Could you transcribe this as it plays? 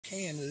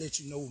can to let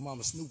you know who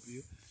Mama Snoop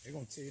is. They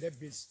gonna tell you that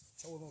bitch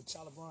told on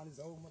Charlie Brown his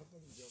whole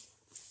motherfucking joke.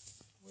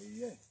 Where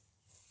you at?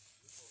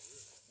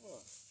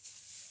 What?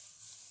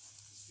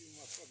 See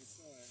my fucking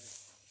son.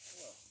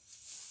 What?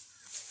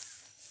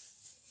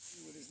 See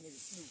where this nigga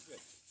Snoop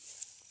at?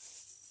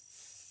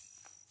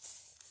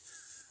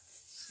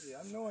 Shit,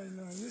 I know ain't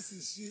none of this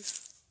is shit.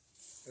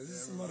 Cause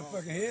this is some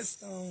motherfucking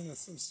headstone or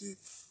some shit.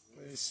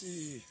 But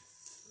shit.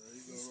 There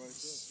you go right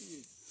there.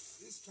 Shit.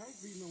 This can't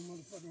be no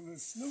motherfucking little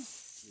Snoop.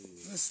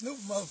 Little Snoop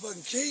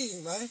motherfucking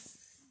king, man.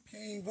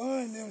 King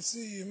Von them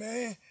shit,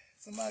 man.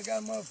 Somebody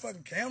got a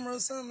motherfucking camera or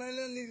something, man.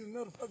 They need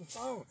another fucking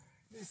phone.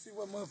 We need to see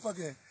what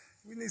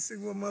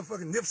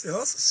motherfucking Nipsey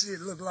Hussle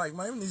shit look like,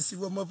 man. We need to see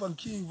what motherfucking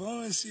King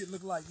Von shit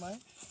look like, man.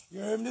 You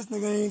heard me? This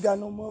nigga ain't got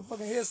no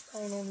motherfucking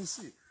headstone on this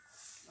shit.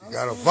 You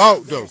got a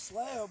vault, though.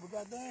 Slab, but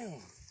goddamn.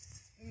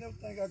 I never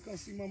think I come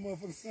see my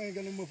motherfucking son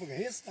got no motherfucking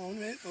headstone,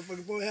 man.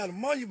 Motherfucking boy had a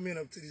monument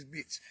up to this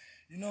bitch.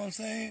 You know what I'm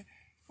saying?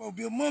 Supposed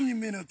to be a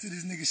monument up to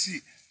this nigga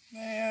shit.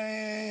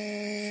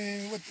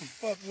 Man, what the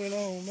fuck went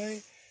on,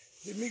 man?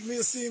 Did Meek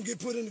Mill see him get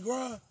put in the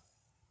ground?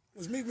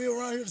 Was Meek Mill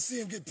around here to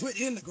see him get put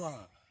in the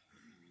ground?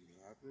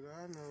 Not that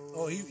I know.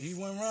 Oh, he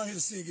wasn't around here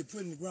to see him get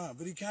put in the ground,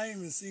 but he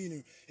came and seen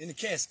him in the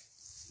casket.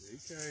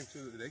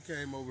 They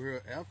came over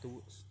here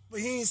afterwards. But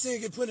he ain't seen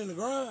him get put in the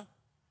ground?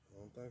 I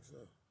don't think so.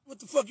 What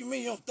the fuck you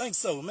mean you don't think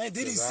so, man?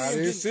 Did he see him? I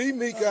didn't see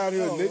Meek out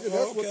here, nigga.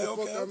 That's what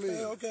the fuck I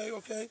mean.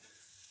 Okay.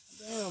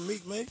 Damn,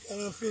 Meek, man. Got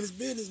unfinished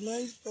business,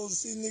 man. You supposed to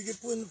see nigga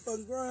get put in the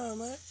fucking ground,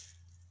 man.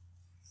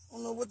 I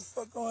don't know what the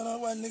fuck going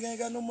on. Why nigga ain't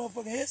got no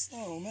motherfucking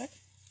headstone, man.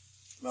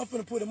 I'm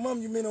finna put a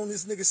monument on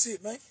this nigga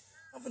shit, man.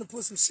 I'm finna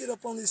put some shit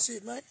up on this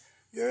shit, man.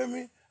 You heard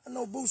me? I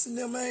know Boost and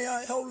them,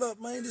 man. Hold up,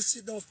 man. This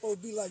shit don't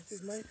supposed to be like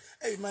this, man.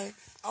 Hey, man,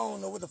 I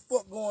don't know what the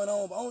fuck going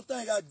on, but the only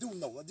thing I do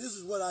know, this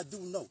is what I do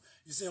know.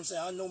 You see what I'm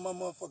saying? I know my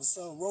motherfucking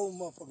son Roll,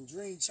 motherfucking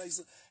Dream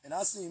Chaser, and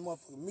I seen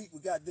motherfucking Meek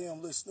with goddamn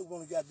little Snoop on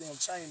the goddamn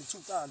chain in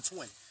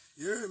 2020.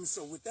 You heard me?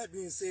 So with that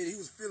being said, he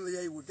was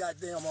affiliated with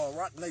goddamn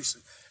Rock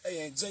Nation.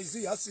 Hey, and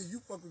Jay-Z, I see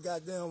you fucking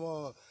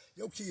goddamn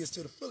your kids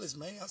to the fullest,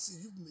 man. I see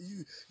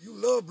you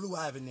love Blue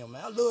Ivy and them,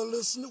 man. I love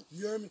little Snoop.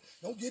 You heard me?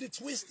 Don't get it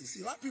twisted.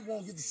 See, a lot of people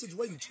won't get the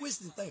situation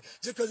twisted and think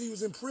just because he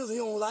was in prison, he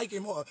don't like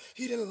him or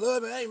he didn't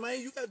love him. Hey,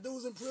 man, you got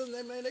dudes in prison,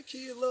 hey, man, that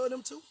kid love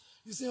them too.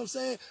 You see what I'm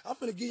saying? I'm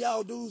finna give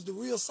y'all dudes the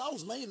real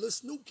sauce, man. Little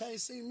Snoop can't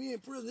see me in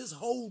prison. His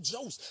whole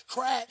jokes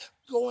cried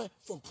going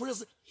from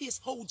prison. His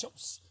whole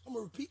jokes. I'm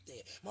gonna repeat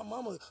that. My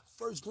mama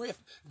first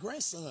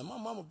grandson. My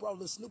mama brought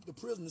little Snoop to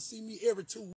prison to see me every 2 weeks.